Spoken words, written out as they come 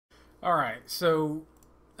All right, so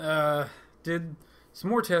did some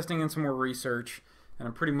more testing and some more research, and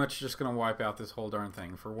I'm pretty much just going to wipe out this whole darn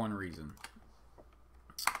thing for one reason.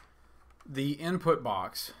 The input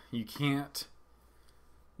box, you can't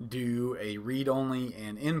do a read-only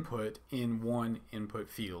and input in one input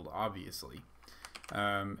field, obviously.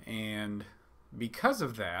 And because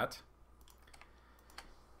of that,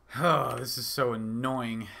 oh, this is so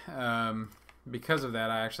annoying. Because of that,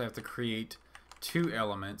 I actually have to create two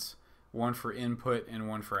elements, one for input and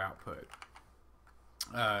one for output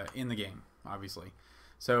in the game, obviously.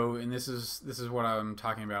 So, and this is what I'm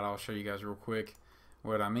talking about. I'll show you guys real quick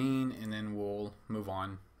what I mean, and then we'll move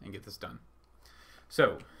on and get this done.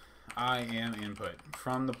 So, I am input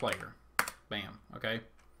from the player. Bam. Okay.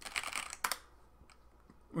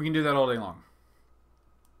 We can do that all day long.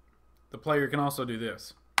 The player can also do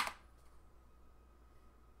this.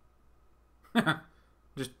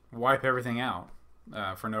 Just wipe everything out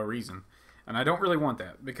for no reason. And I don't really want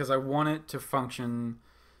that, because I want it to function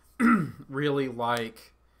really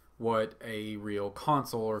like what a real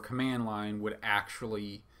console or command line would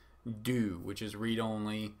actually do, which is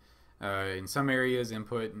read-only, in some areas,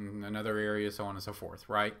 input in another area, so on and so forth,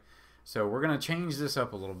 right? So we're going to change this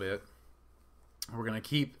up a little bit. We're going to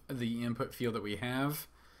keep the input field that we have,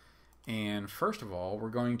 and first of all, we're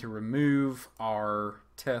going to remove our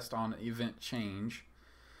test on event change.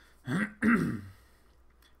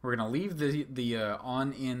 We're going to leave the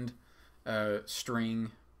on-end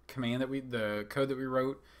string command the code that we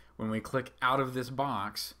wrote. When we click out of this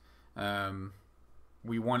box,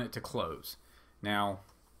 we want it to close. Now,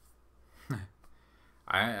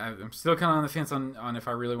 I'm still kind of on the fence on if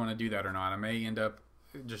I really want to do that or not. I may end up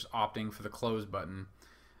just opting for the close button.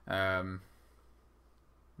 I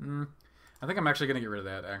think I'm actually going to get rid of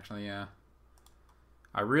that, actually, yeah.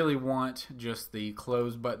 I really want just the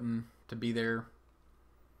close button to be there.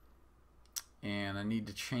 And I need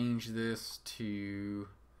to change this to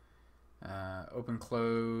open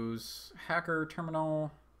close hacker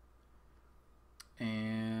terminal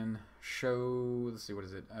and show, let's see, what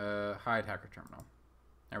is it? Hide hacker terminal.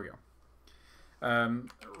 There we go.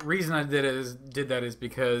 Reason I did that is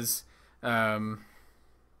because the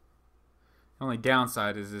only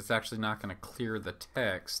downside is it's actually not going to clear the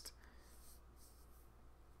text.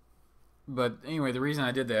 But anyway, the reason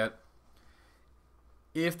I did that,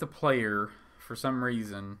 if the player for some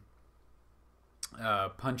reason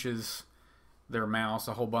punches their mouse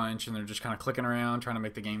a whole bunch and they're just kind of clicking around trying to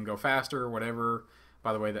make the game go faster or whatever,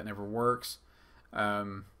 by the way, that never works. I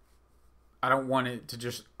don't want it to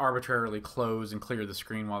just arbitrarily close and clear the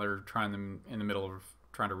screen while they're in the middle of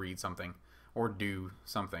trying to read something or do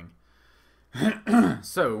something.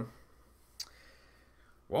 So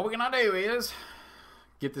what we're gonna do is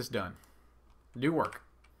get this done. Do work.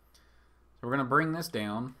 So we're gonna bring this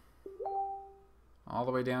down all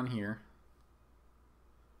the way down here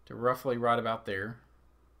to roughly right about there,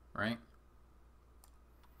 right?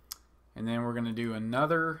 And then we're going to do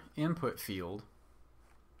another input field,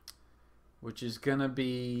 which is going to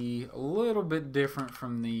be a little bit different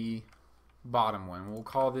from the bottom one. We'll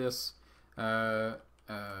call this command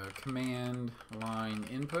line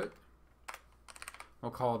input.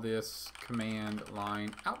 We'll call this command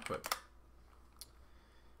line output.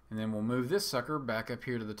 And then we'll move this sucker back up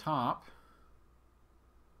here to the top.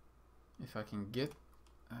 If I can get,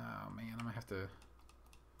 oh man, I'm gonna have to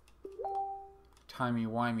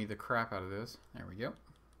timey-wimey the crap out of this. There we go.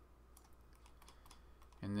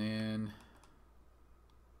 And then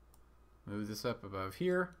move this up above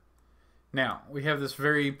here. Now, we have this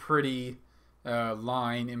very pretty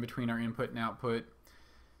line in between our input and output.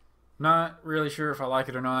 Not really sure if I like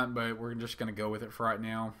it or not, but we're just gonna go with it for right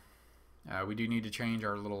now. We do need to change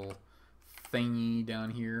our little thingy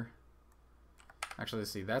down here. Actually,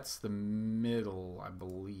 let's see. That's the middle, I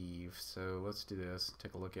believe. So let's do this.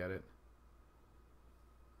 Take a look at it.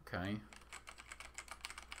 Okay.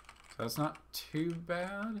 So that's not too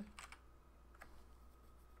bad.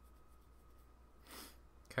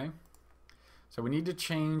 Okay. So we need to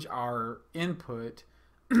change our input,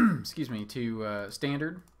 excuse me, to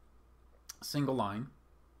standard single line.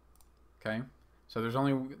 Okay. So there's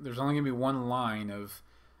only gonna be one line of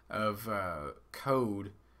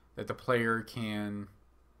code that the player can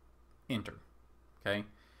enter. Okay,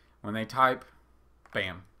 when they type,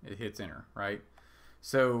 bam, it hits enter, right?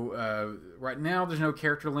 So right now there's no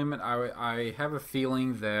character limit. I have a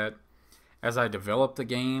feeling that as I develop the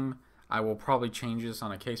game, I will probably change this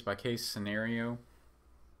on a case-by-case scenario.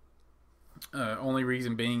 Only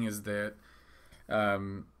reason being is that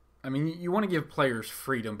I mean, you want to give players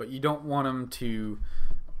freedom, but you don't want them to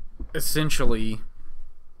essentially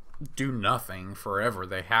do nothing forever.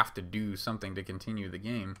 They have to do something to continue the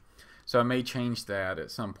game. So I may change that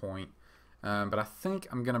at some point. But I think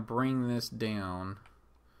I'm going to bring this down.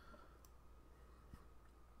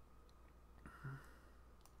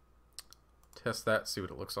 Test that, see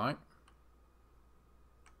what it looks like.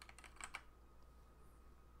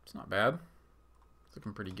 It's not bad. It's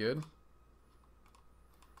looking pretty good.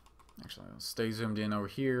 Actually, I'll stay zoomed in over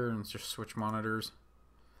here and just switch monitors.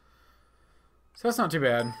 So that's not too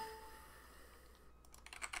bad.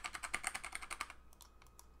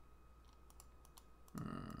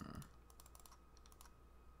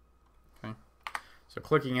 Okay. So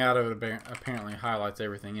clicking out of it apparently highlights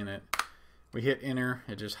everything in it. We hit enter,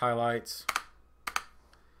 it just highlights.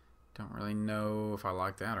 Don't really know if I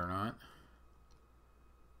like that or not.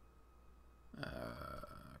 Okay.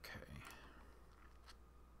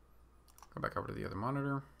 Go back over to the other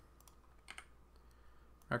monitor.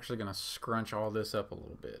 I'm actually going to scrunch all this up a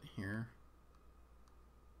little bit here.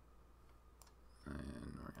 And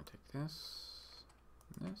we're going to take this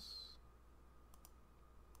and this.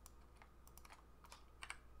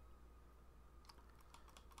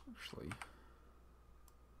 Actually.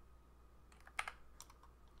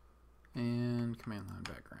 And command line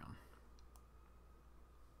background.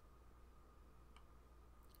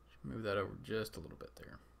 Should move that over just a little bit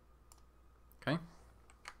there. Okay.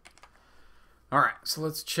 Alright, so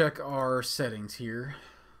let's check our settings here.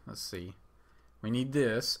 Let's see. We need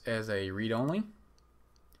this as a read-only.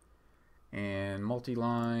 And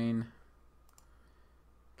multi-line.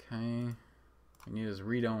 Okay. We need it as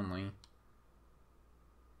read-only.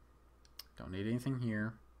 Don't need anything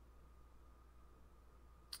here.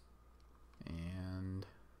 And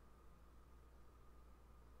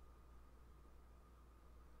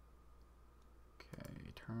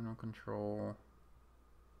okay, terminal control.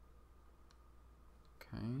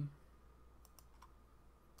 Okay.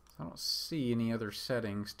 So I don't see any other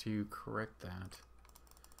settings to correct that.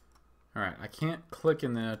 Alright, I can't click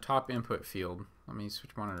in the top input field. Let me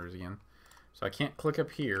switch monitors again. So I can't click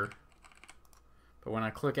up here, but when I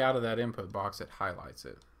click out of that input box, it highlights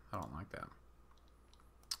it. I don't like that.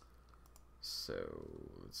 So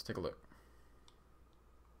let's take a look.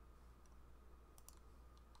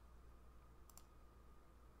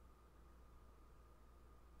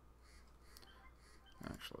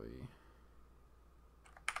 Actually,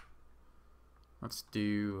 let's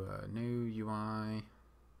do a new UI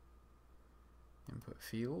input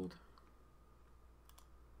field.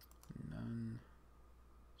 None.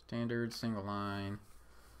 Standard single line.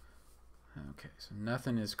 Okay, so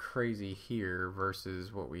nothing is crazy here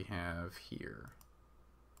versus what we have here.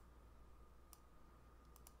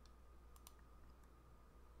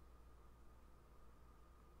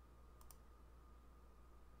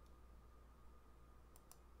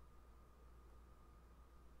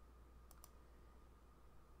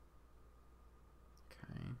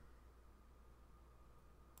 Okay.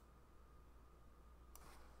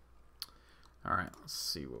 All right, let's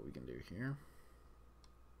see what we can do here.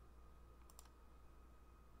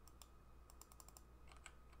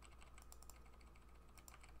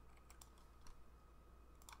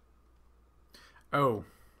 Oh,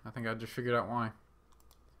 I think I just figured out why.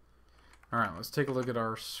 Alright, let's take a look at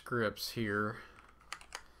our scripts here.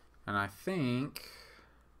 And I think...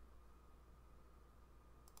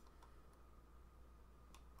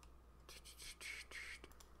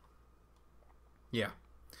 yeah,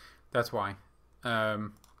 that's why. I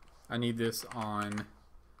need this on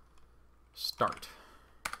start,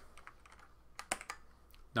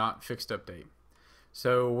 not fixed update.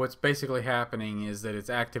 So what's basically happening is that it's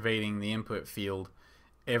activating the input field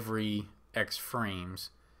every X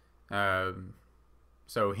frames.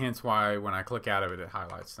 So hence why when I click out of it, it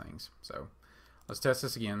highlights things. So let's test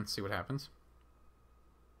this again, see what happens.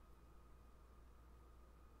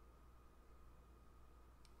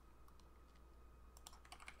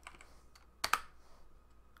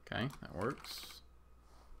 Okay, that works.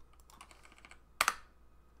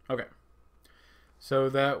 Okay, so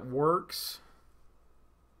that works.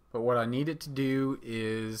 But what I need it to do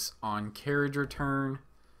is on carriage return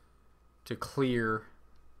to clear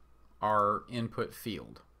our input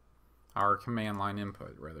field, our command line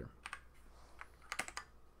input rather.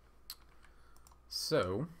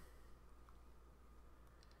 So,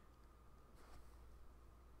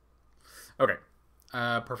 okay,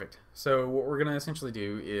 perfect. So what we're going to essentially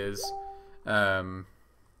do is on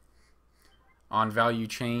value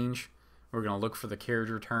change, we're going to look for the carriage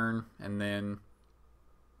return and then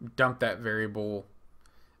dump that variable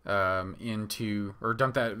dump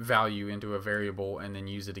that value into a variable and then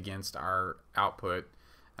use it against our output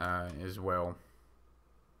as well.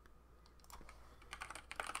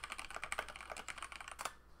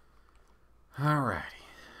 Alrighty.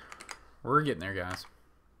 We're getting there, guys.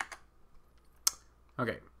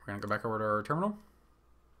 Okay, we're going to go back over to our terminal.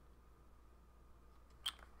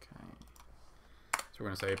 Okay. So we're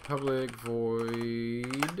going to say public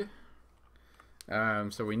void.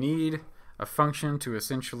 So we need a function to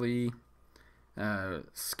essentially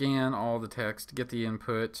scan all the text, get the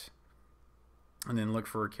input, and then look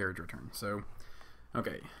for a carriage return. So,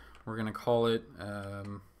 okay, we're going to call it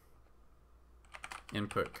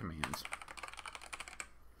input commands.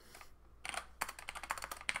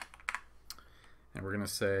 And we're going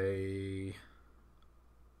to say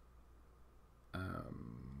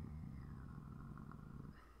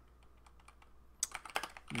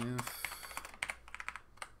if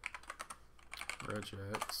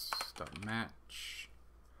regex.match.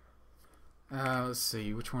 Let's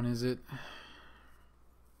see, which one is it?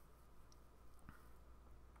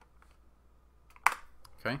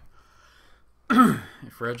 Okay.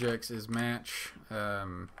 If regex is match,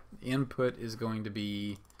 input is going to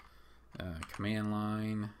be command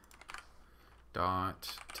line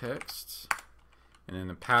dot text, and then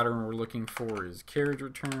the pattern we're looking for is carriage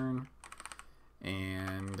return,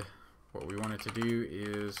 and what we want it to do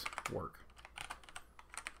is work.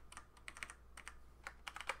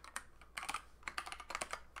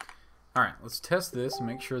 Alright, let's test this and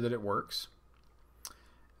make sure that it works.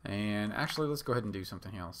 And actually, let's go ahead and do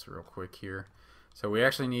something else real quick here. So we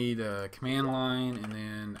actually need a command line and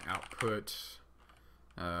then output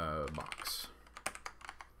box.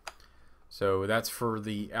 So that's for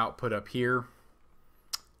the output up here.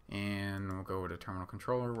 And we'll go over to terminal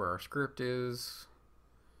controller where our script is.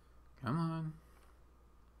 Come on.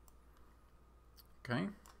 Okay.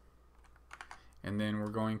 And then we're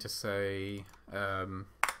going to say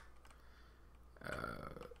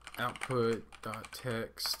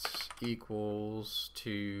output.text equals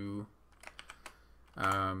to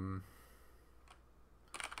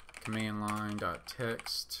command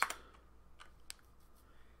line.text,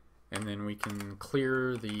 and then we can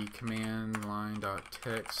clear the command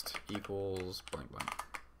line.text equals blank blank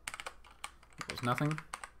equals nothing.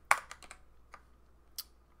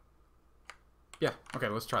 Yeah, okay,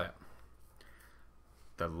 let's try that.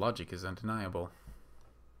 The logic is undeniable.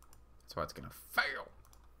 That's why it's gonna fail.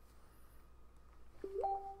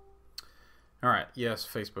 Alright, yes,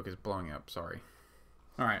 Facebook is blowing up, sorry.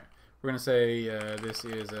 Alright, we're gonna say this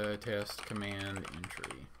is a test command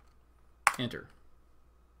entry. Enter.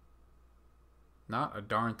 Not a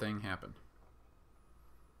darn thing happened.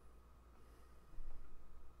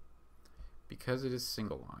 Because it is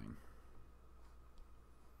single line.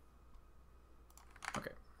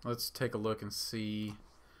 Okay, let's take a look and see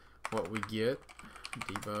what we get.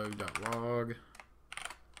 Debug.log.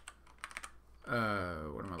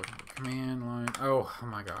 What am I looking for? Command line. Oh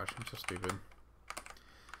my gosh, I'm so stupid.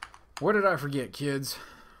 What did I forget, kids?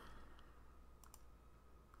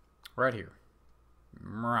 Right here.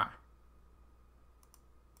 Right.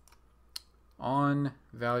 On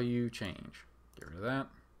value change. Get rid of that.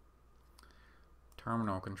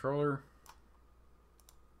 Terminal controller.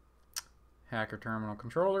 Hacker terminal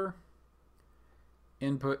controller.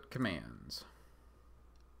 Input commands.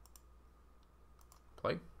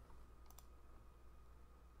 Play.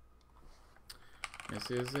 This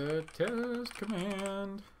is a test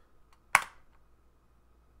command.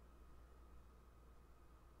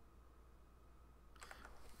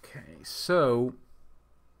 Okay, so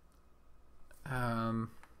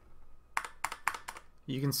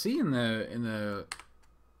you can see in the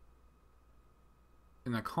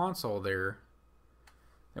console there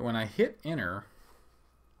that when I hit enter,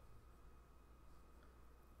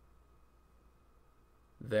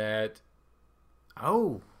 that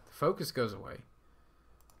the focus goes away.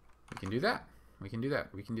 We can do that. We can do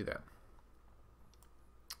that. We can do that.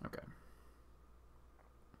 Okay.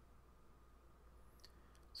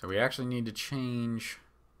 So we actually need to change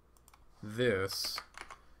this.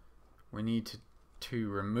 We need to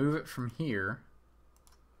remove it from here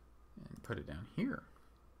and put it down here.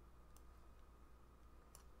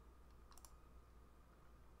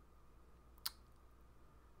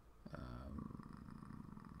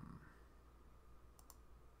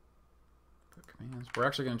 We're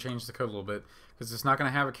actually going to change the code a little bit because it's not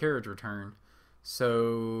going to have a carriage return.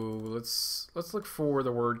 So let's look for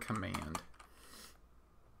the word command.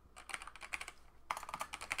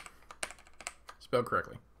 Spelled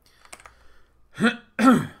correctly.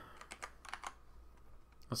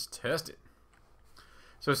 Let's test it.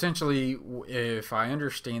 So essentially, if I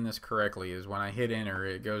understand this correctly, is when I hit enter,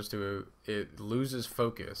 it loses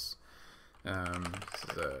focus. This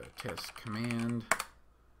is a test command.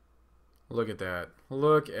 Look at that.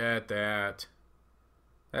 Look at that.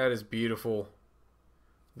 That is beautiful.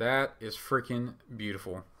 That is freaking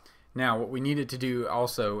beautiful. Now, what we needed to do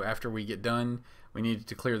also after we get done, we needed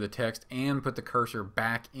to clear the text and put the cursor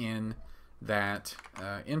back in that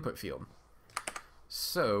input field.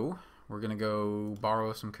 So we're going to go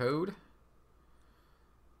borrow some code.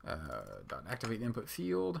 Activate input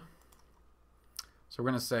field. So we're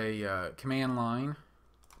going to say command line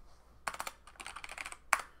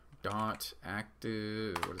dot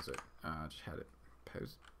active. What is it? I just had it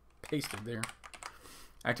pasted there.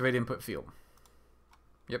 Activate input field.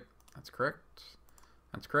 Yep, that's correct.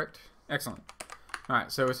 That's correct. Excellent. All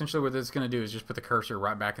right, so essentially what this is going to do is just put the cursor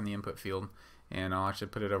right back in the input field, and I'll actually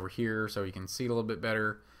put it over here so you can see it a little bit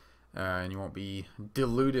better, and you won't be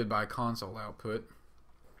diluted by console output.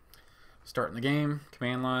 Starting the game,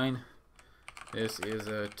 command line. This is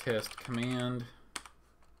a test command.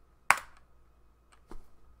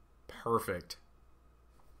 Perfect.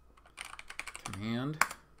 Command.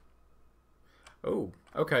 Oh,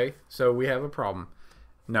 okay. So we have a problem.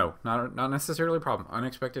 No, not necessarily a problem.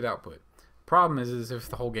 Unexpected output. Problem is if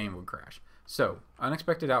the whole game would crash. So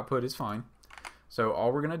unexpected output is fine. So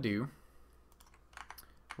all we're gonna do,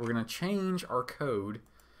 we're gonna change our code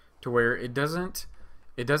to where it doesn't.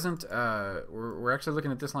 We're actually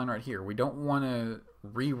looking at this line right here. We don't want to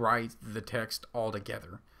rewrite the text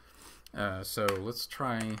altogether. So let's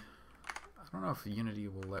try. I don't know if Unity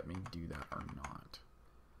will let me do that or not.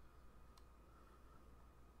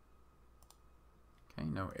 Okay,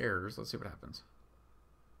 no errors. Let's see what happens.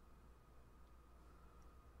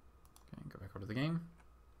 Okay, go back over to the game.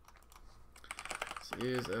 This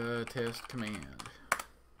is a test command.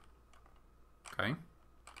 Okay.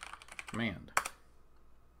 Command.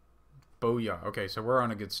 Booyah. Okay, so we're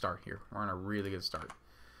on a good start here. We're on a really good start.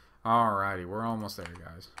 Alrighty, we're almost there,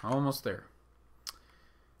 guys. Almost there.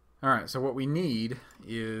 Alright, so what we need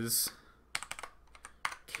is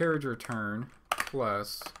carriage return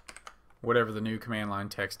plus whatever the new command line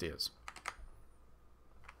text is.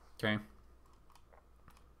 Okay.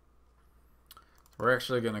 We're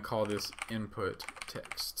actually going to call this input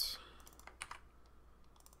text.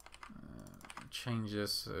 Change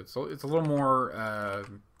this. It's a little more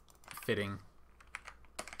fitting.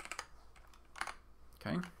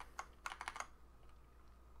 Okay.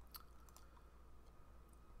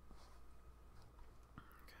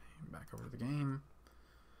 Back over to the game.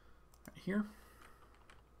 Right here.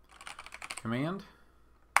 Command.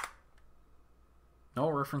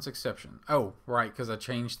 Null reference exception. Oh, right, because I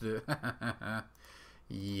changed the...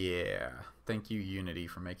 Yeah. Thank you, Unity,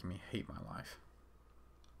 for making me hate my life.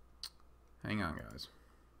 Hang on, guys.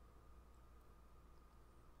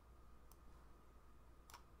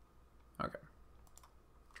 Okay.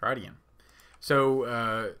 Try it again.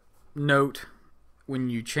 So, note, when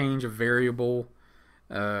you change a variable,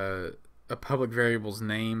 a public variable's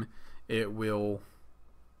name, it will,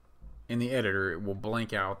 in the editor, it will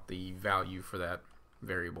blank out the value for that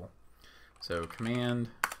variable. So, command,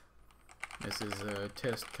 this is a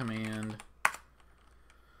test command.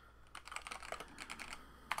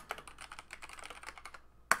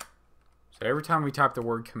 So every time we type the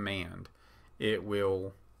word command, it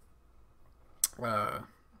will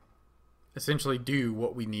essentially do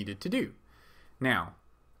what we need it to do. Now,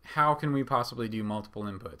 how can we possibly do multiple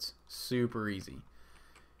inputs? Super easy.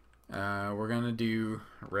 We're going to do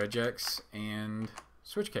regex and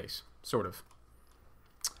switch case, sort of.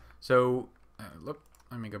 So, look,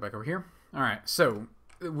 let me go back over here. All right, so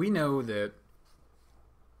we know that,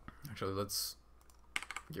 actually, let's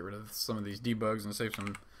get rid of some of these debugs and save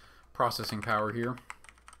some processing power here.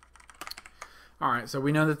 Alright, so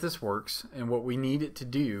we know that this works, and what we need it to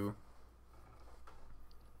do,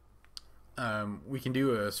 we can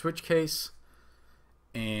do a switch case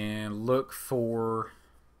and look for,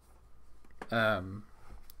 trying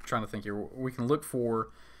to think here, we can look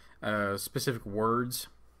for specific words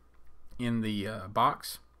in the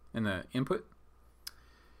box, in the input,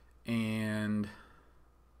 and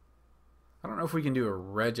I don't know if we can do a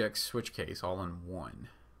regex switch case all in one.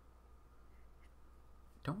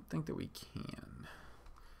 Don't think that we can.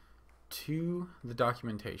 To the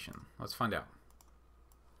documentation. Let's find out.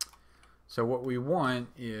 So what we want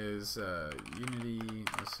is Unity,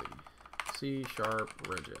 let's see, C#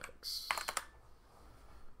 regex.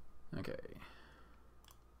 Okay.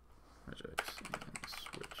 Regex and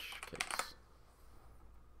switch case.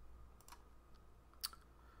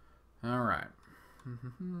 All right.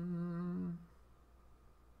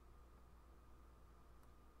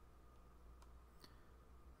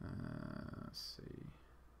 Let's see.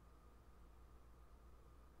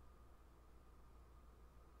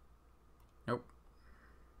 Nope.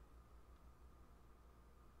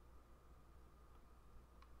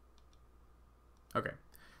 Okay,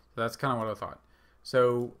 so that's kind of what I thought.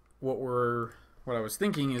 So what I was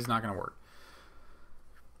thinking is not going to work.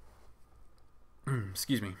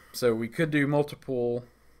 Excuse me. So we could do multiple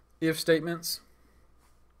if statements.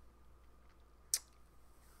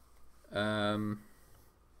 I'm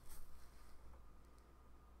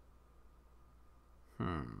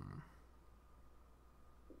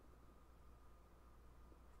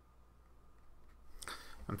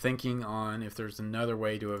thinking on if there's another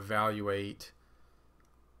way to evaluate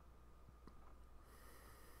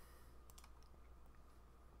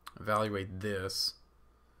this.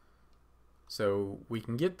 So we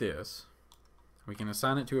can get this. We can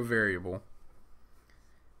assign it to a variable.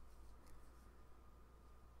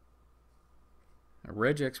 Now,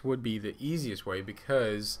 regex would be the easiest way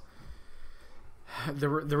because the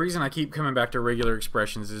reason I keep coming back to regular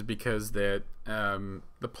expressions is because that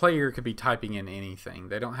the player could be typing in anything.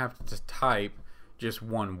 They don't have to type just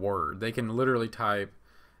one word. They can literally type,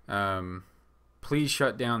 please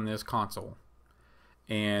shut down this console.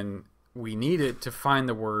 And we need it to find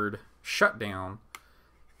the word shut down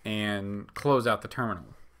and close out the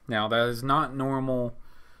terminal. Now, that is not normal.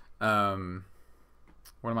 What am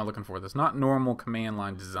I looking for? That's not normal command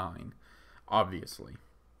line design, obviously.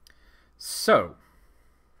 So,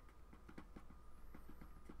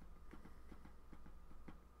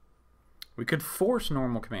 we could force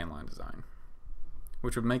normal command line design,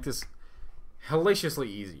 which would make this hellaciously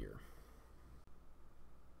easier.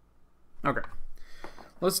 Okay,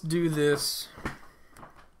 let's do this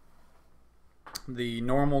the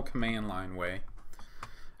normal command line way.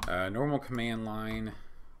 Normal command line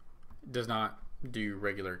does not do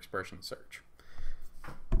regular expression search.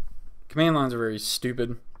 Command lines are very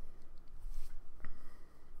stupid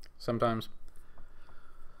sometimes.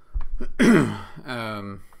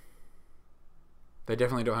 They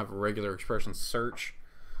definitely don't have regular expression search.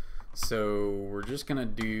 So we're just going to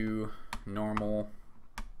do normal.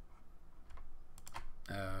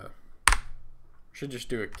 Should just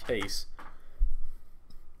do a case.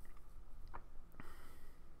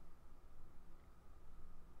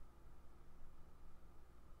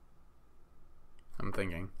 I'm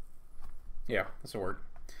thinking. Yeah, this will work.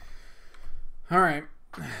 Alright,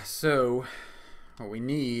 so what we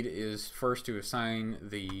need is first to assign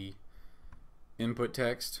the input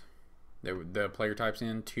text that the player types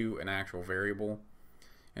in to an actual variable,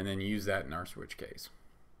 and then use that in our switch case.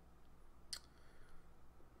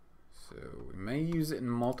 So we may use it in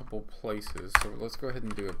multiple places, so let's go ahead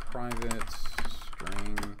and do a private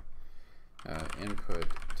string input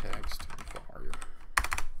text var.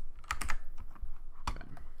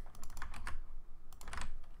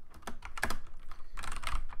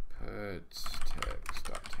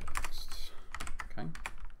 Text.text. Okay.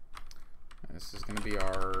 This is going to be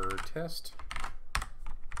our test.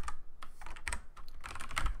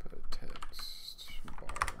 Put text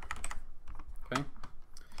bar. Okay.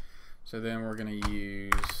 So then we're going to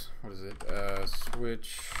use, what is it?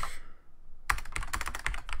 Switch,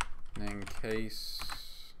 then case.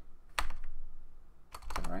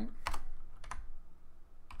 All right.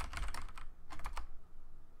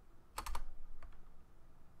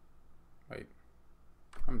 Wait,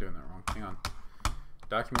 I'm doing that wrong. Hang on.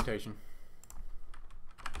 Documentation.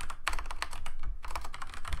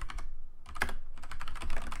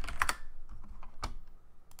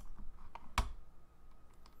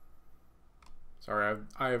 Sorry,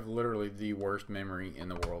 I have literally the worst memory in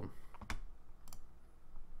the world.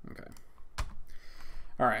 Okay.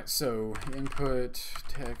 Alright, so input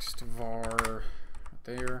text var right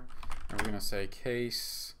there. And we're going to say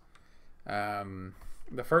case.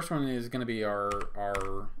 The first one is going to be our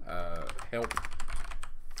help.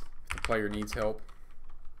 If the player needs help.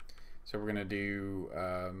 So we're going to do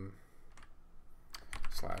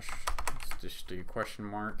slash, let's just do question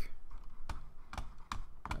mark.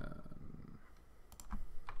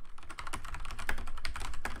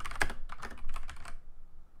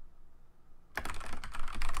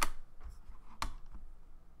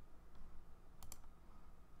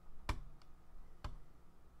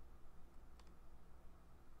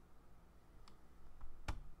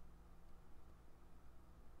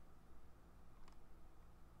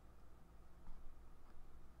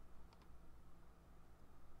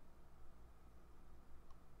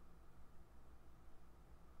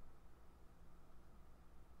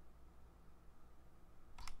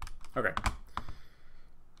 Okay.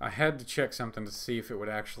 I had to check something to see if it would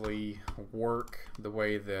actually work the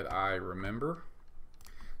way that I remember.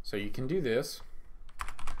 So you can do this.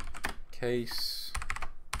 Case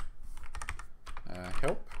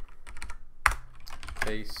help.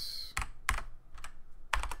 Case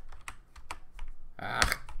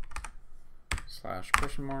slash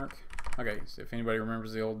question mark. Okay, so if anybody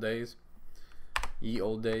remembers the old days, ye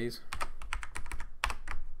old days.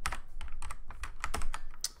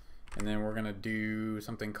 And then we're gonna do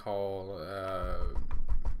something called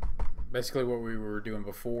basically what we were doing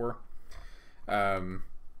before. In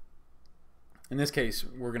this case,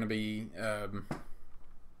 we're gonna be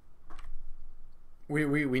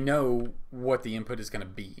we know what the input is gonna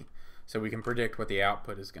be, so we can predict what the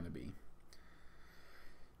output is gonna be.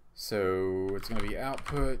 So it's gonna be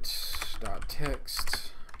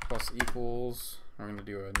output.text plus equals. We're gonna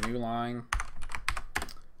do a new line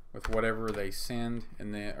with whatever they send,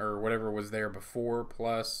 and then or whatever was there before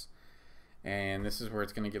plus, and this is where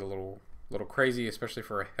it's going to get a little crazy, especially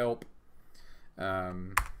for a help.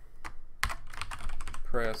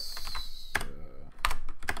 Press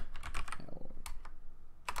help.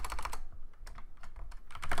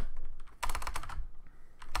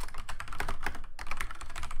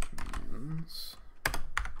 Commands.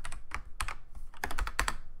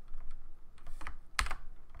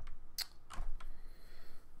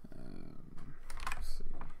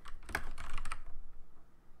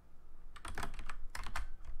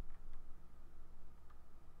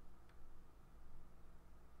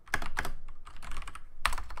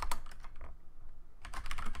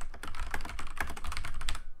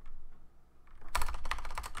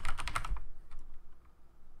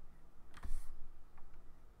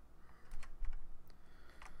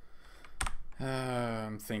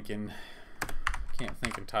 I'm thinking, can't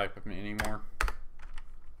think and type of me anymore.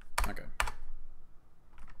 Okay.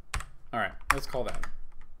 All right, let's call that.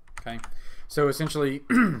 Okay. So essentially,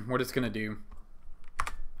 what it's going to do.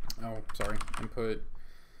 Oh, sorry. Input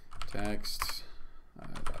text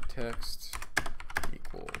text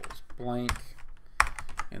equals blank,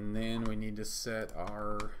 and then we need to set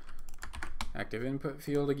our active input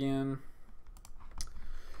field again.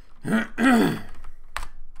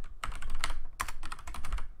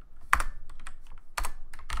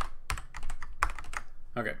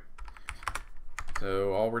 Okay,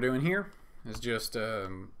 so all we're doing here is just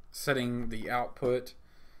setting the output.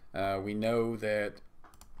 We know that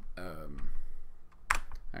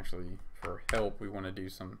actually for help we want to do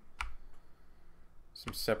some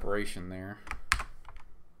separation there.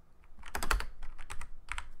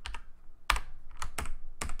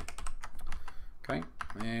 Okay,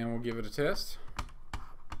 and we'll give it a test.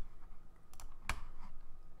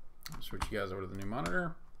 Switch you guys over to the new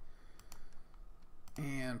monitor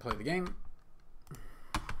and play the game.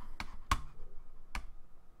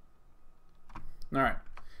 Alright,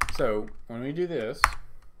 so when we do this,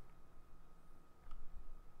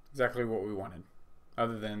 exactly what we wanted,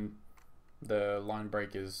 other than the line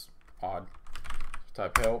break is odd.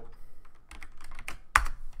 Type help,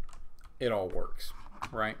 it all works,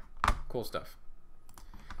 right? Cool stuff.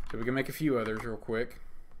 So we can make a few others real quick.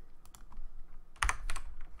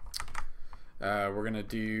 We're gonna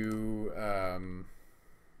do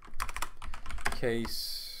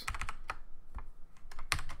case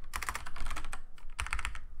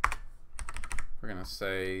we're gonna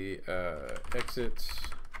say exit.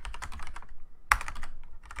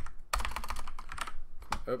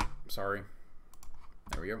 Oh, sorry.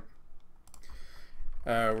 There we go.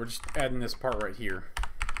 We're just adding this part right here.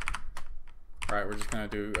 All right, we're just gonna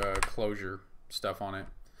do closure stuff on it.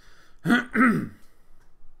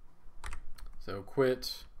 So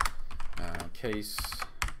quit case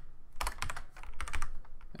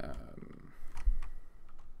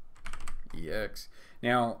EX.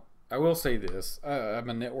 Now, I will say this. I'm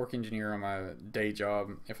a network engineer on my day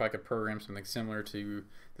job. If I could program something similar to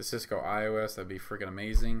the Cisco iOS, that'd be freaking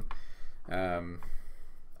amazing.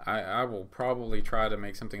 I will probably try to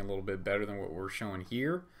make something a little bit better than what we're showing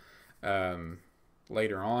here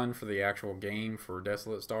later on for the actual game for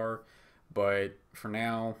Desolate Star. But for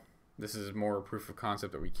now, this is more a proof of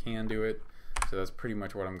concept that we can do it. So that's pretty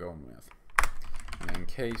much what I'm going with. And then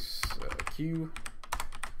case Q.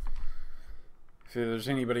 If there's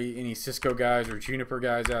any Cisco guys or Juniper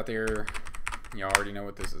guys out there, you already know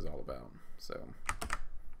what this is all about. So,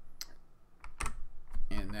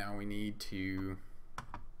 and now we need to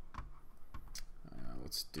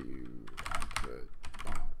let's do output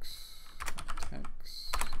box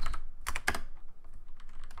text.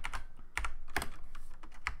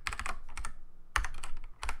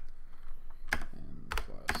 And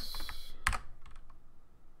plus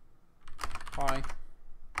hi.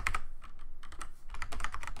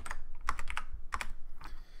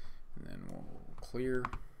 Clear.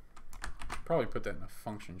 Probably put that in a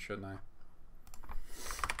function, shouldn't I?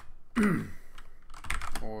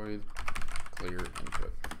 Void clear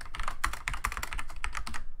input.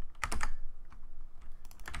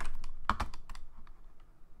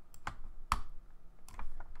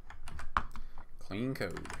 clean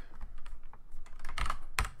code.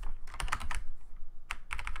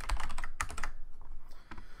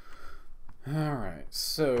 Alright,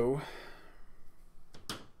 so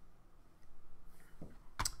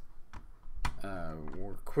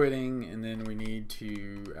we're quitting, and then we need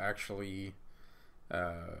to actually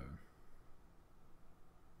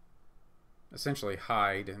essentially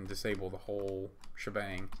hide and disable the whole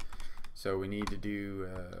shebang. So we need to do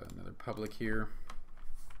another public here.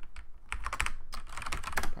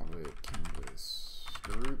 Public canvas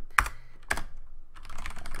group.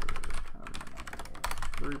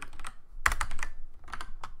 Group.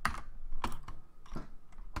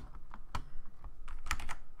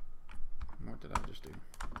 What did I just do?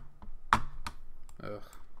 Ugh.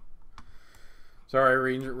 Sorry, I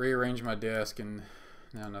rearranged my desk and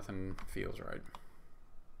now nothing feels right.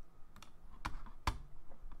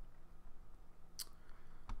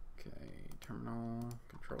 Okay, terminal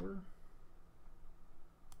controller.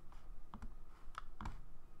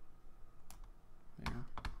 There.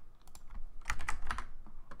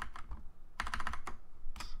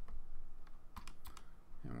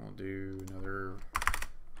 And we'll do another.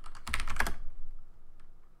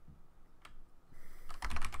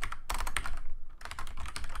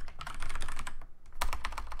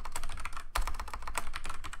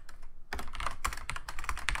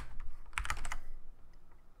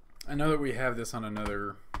 I know that we have this on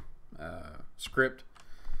another script.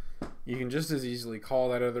 You can just as easily call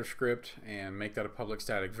that other script and make that a public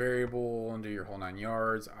static variable and do your whole 9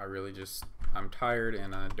 yards. I'm tired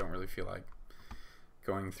and I don't really feel like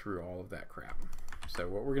going through all of that crap. So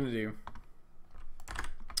what we're going to do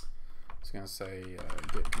is going to say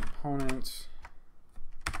get component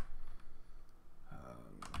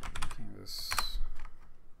canvas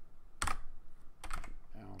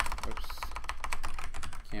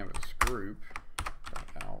canvas group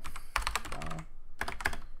alpha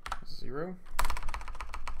 0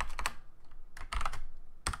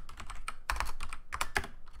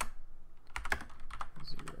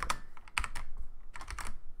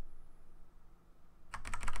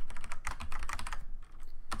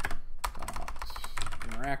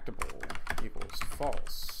 interactable equals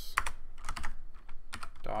false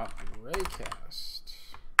dot arraycast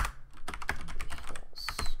equals false.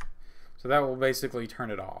 So that will basically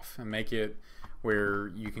turn it off and make it where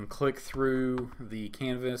you can click through the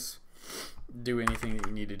canvas, do anything that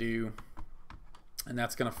you need to do, and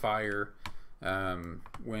that's going to fire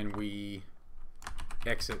when we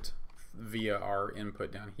exit via our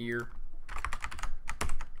input down here.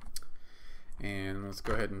 And let's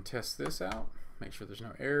go ahead and test this out. Make sure there's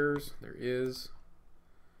no errors. There is.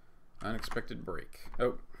 Unexpected break.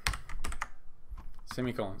 Oh.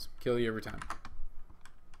 Semicolons. Kill you every time.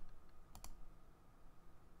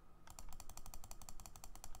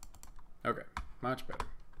 Okay. Much better.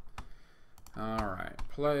 Alright.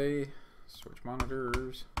 Play. Switch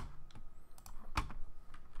monitors.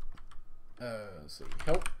 Let's see.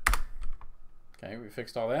 Help. Okay, we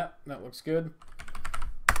fixed all that. That looks good.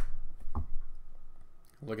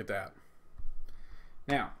 Look at that.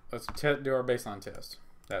 Now, let's do our baseline test.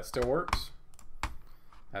 That still works.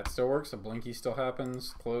 That still works. A blinky still happens.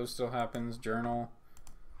 Close still happens. Journal.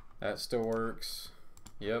 That still works.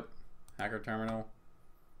 Yep. Hacker terminal.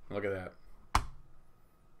 Look at that.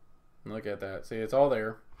 Look at that. See, it's all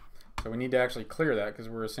there. So we need to actually clear that because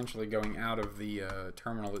we're essentially going out of the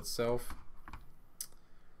terminal itself.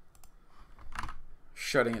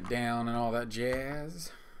 Shutting it down and all that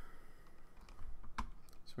jazz.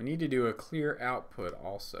 So we need to do a clear output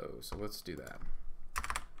also. So let's do that.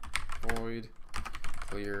 Void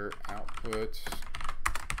clear output.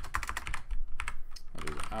 We'll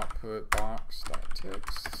do output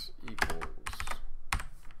box.text equals.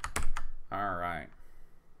 All right.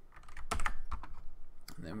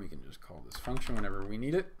 And then we can just call this function whenever we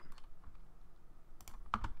need it.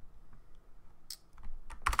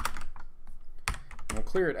 And we'll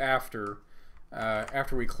clear it after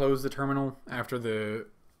we close the terminal, after the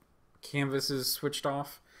canvas is switched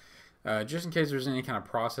off, just in case there's any kind of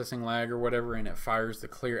processing lag or whatever, and it fires the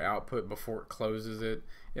clear output before it closes it.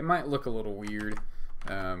 It might look a little weird.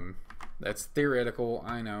 That's theoretical,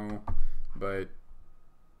 I know, but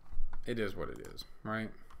it is what it is, right?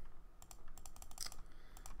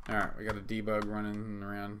 Alright, we got a debug running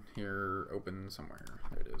around here, open somewhere.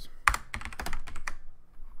 There it is.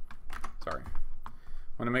 Sorry. I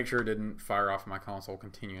want to make sure it didn't fire off my console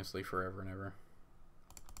continuously forever and ever.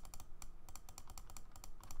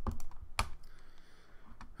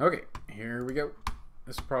 Okay, here we go.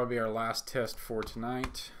 This will probably be our last test for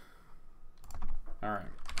tonight. Alright,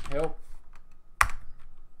 help,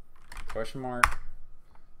 question mark,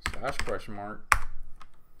 slash question mark,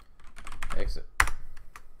 Exit.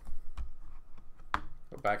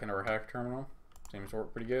 Go back into our hacker terminal. Seems to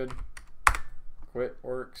work pretty good. Quit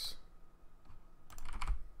works.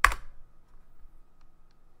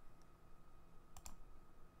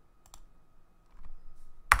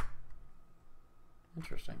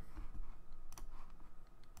 Interesting.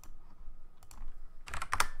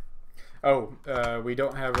 Oh, we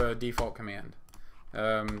don't have a default command.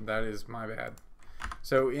 That is my bad.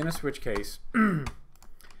 So in a switch case,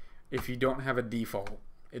 if you don't have a default,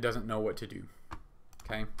 it doesn't know what to do.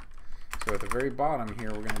 Okay? So at the very bottom here,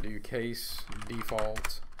 we're going to do case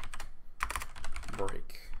default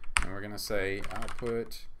break. And we're going to say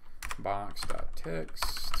output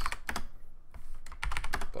box.text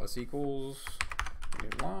plus equals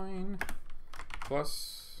line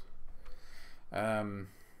plus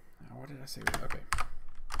what did I say? Okay.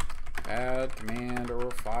 Add command or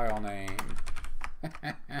file name.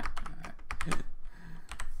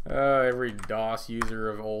 Every DOS user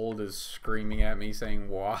of old is screaming at me saying,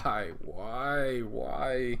 why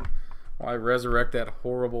resurrect that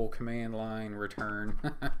horrible command line return?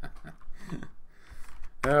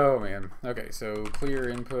 Oh man. Okay, so clear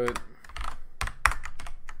input.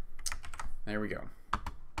 There we go.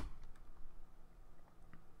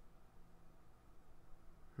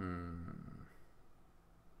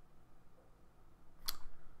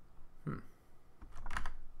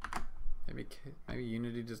 Maybe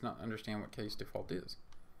Unity does not understand what case default is.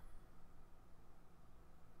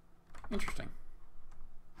 Interesting.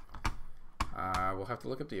 We'll have to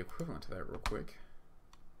look up the equivalent to that real quick.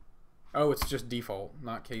 Oh, it's just default,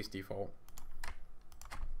 not case default.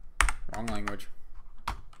 Wrong language.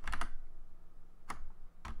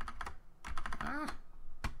 Ah.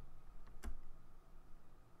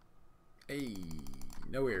 Hey,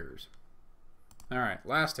 no errors. Alright,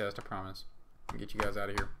 last test, I promise. I'll get you guys out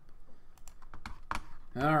of here.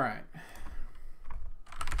 Alright.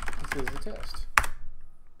 This is a test.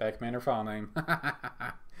 Back commander file name.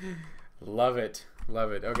 Love it.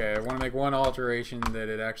 Love it. Okay, I want to make one alteration that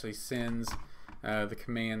it actually sends the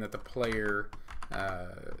command that the player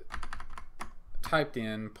typed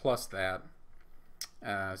in plus that.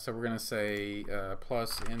 So we're going to say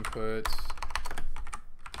plus input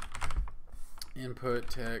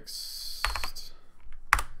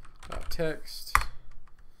text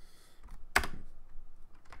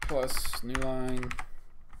plus new line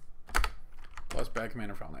plus back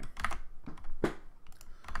commander file name.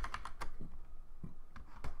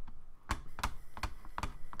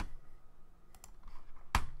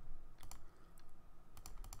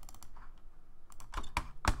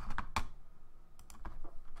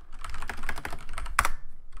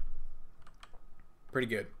 Pretty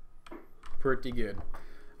good. Pretty good.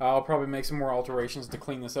 I'll probably make some more alterations to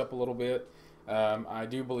clean this up a little bit. I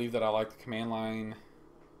do believe that I like the command line,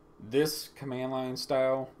 this command line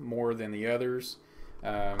style, more than the others.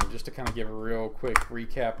 Just to kind of give a real quick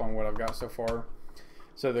recap on what I've got so far.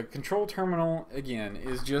 So the control terminal, again,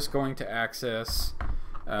 is just going to access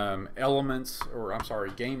elements, or I'm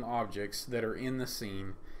sorry, game objects that are in the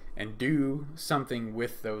scene and do something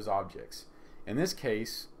with those objects. In this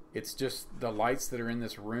case, it's just the lights that are in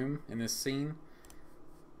this room, in this scene.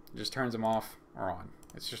 It just turns them off or on.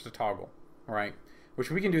 It's just a toggle, right?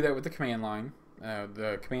 Which we can do that with the command line.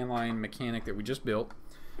 The command line mechanic that we just built.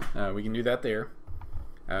 We can do that there.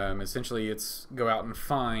 Essentially, it's go out and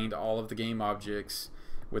find all of the game objects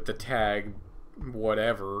with the tag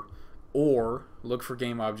whatever, or look for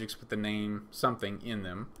game objects with the name something in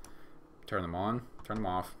them. Turn them on, turn them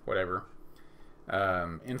off, whatever.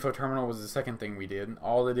 Info terminal was the second thing we did.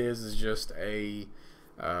 All it is just a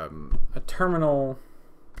terminal.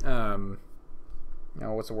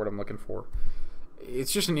 What's the word I'm looking for?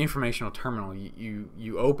 It's just an informational terminal.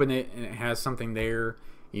 You open it and it has something there.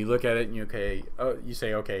 You look at it and you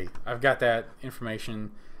say, okay, I've got that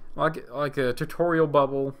information. Like a tutorial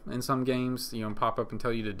bubble in some games, pop up and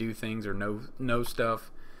tell you to do things or know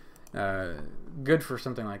stuff. Good for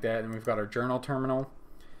something like that. And we've got our journal terminal,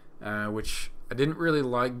 which I didn't really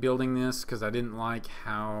like building this because I didn't like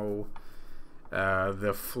how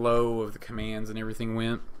the flow of the commands and everything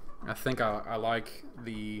went. I think I like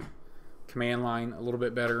the command line a little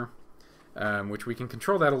bit better, which we can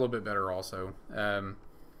control that a little bit better also.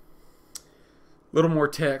 Little more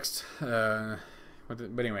text, but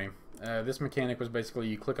anyway, this mechanic was basically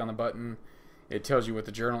you click on the button, it tells you what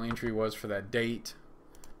the journal entry was for that date.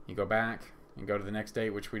 You go back and go to the next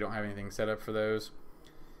date, which we don't have anything set up for those,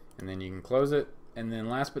 and then you can close it. And then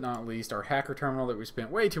last but not least, our hacker terminal that we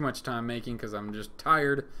spent way too much time making because I'm just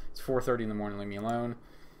tired. It's 4:30 in the morning, leave me alone.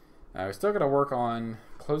 We still got to work on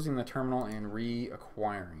closing the terminal and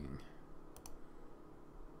reacquiring.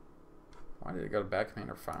 Why did it go to bad command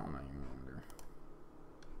or file name? I wonder.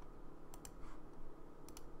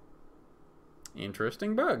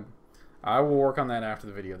 Interesting bug. I will work on that after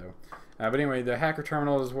the video, though. But anyway, the hacker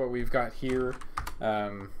terminal is what we've got here.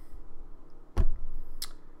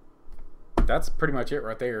 That's pretty much it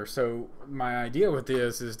right there. So my idea with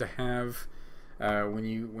this is to have when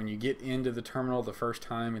you get into the terminal the first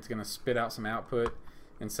time, it's going to spit out some output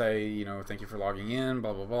and say, you know, thank you for logging in,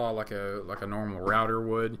 blah blah blah, like a normal router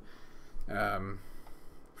would.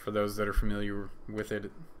 For those that are familiar with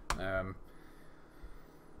it,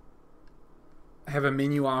 have a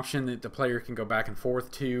menu option that the player can go back and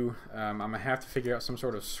forth to. I'm gonna have to figure out some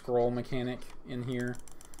sort of scroll mechanic in here,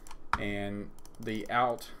 and the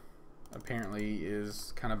out apparently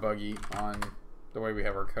is kind of buggy on the way we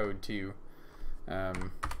have our code too,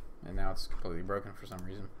 and now it's completely broken for some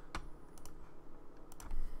reason.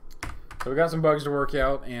 So we got some bugs to work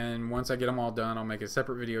out, and once I get them all done, I'll make a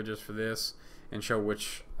separate video just for this and show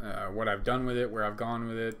what I've done with it, where I've gone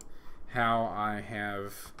with it, how I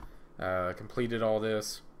have completed all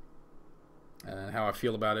this, and how I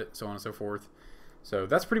feel about it, so on and so forth. So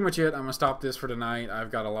that's pretty much it. I'm gonna stop this for tonight.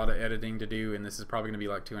 I've got a lot of editing to do, and this is probably gonna be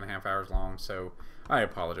like 2.5 hours long, so I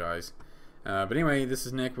apologize. But anyway, this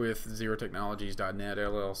is Nick with xero-technologies.net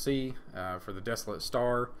LLC for the Desolate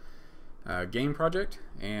Star game project,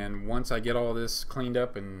 and once I get all this cleaned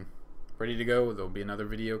up and ready to go, there'll be another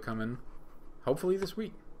video coming hopefully this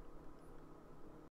week.